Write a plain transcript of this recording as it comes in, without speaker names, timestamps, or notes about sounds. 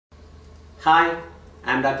Hi,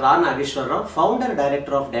 I am Dr. Nageswara Rao, founder and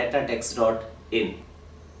director of DataTex.in.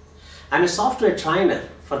 I am a software trainer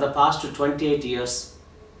for the past 28 years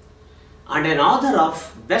and an author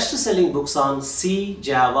of best-selling books on C,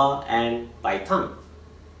 Java and Python.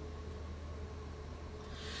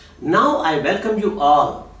 Now I welcome you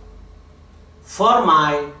all for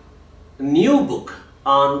my new book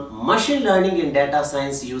on machine learning in data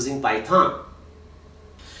science using Python.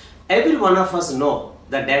 Every one of us know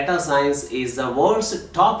that data science is the world's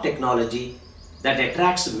top technology that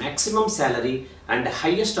attracts maximum salary and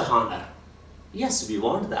highest honor. Yes, we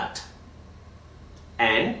want that.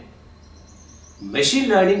 And machine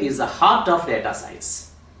learning is the heart of data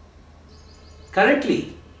science.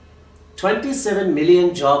 Currently, 27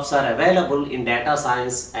 million jobs are available in data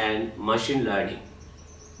science and machine learning.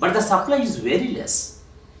 But the supply is very less.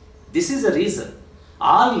 This is the reason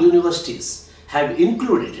all universities have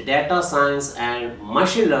included data science and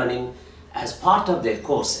machine learning as part of their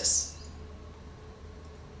courses.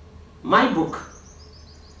 My book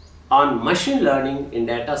on machine learning in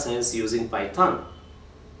data science using Python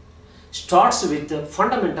starts with the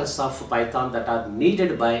fundamentals of Python that are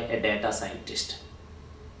needed by a data scientist.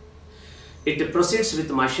 It proceeds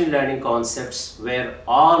with machine learning concepts where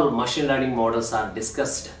all machine learning models are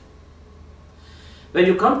discussed. When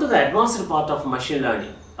you come to the advanced part of machine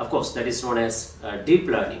learning, of course, that is known as deep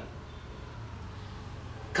learning,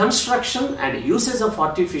 construction and usage of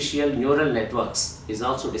artificial neural networks is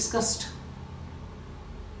also discussed.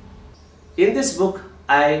 In this book,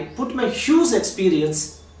 I put my huge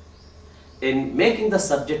experience in making the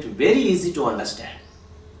subject very easy to understand.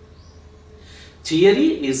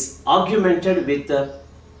 Theory is augmented with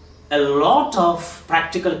a lot of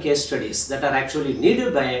practical case studies that are actually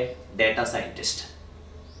needed by a data scientist.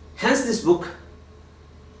 Hence, this book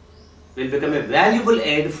will become a valuable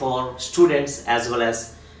aid for students as well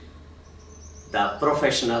as the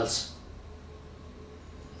professionals.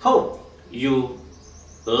 Hope you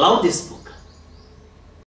love this book.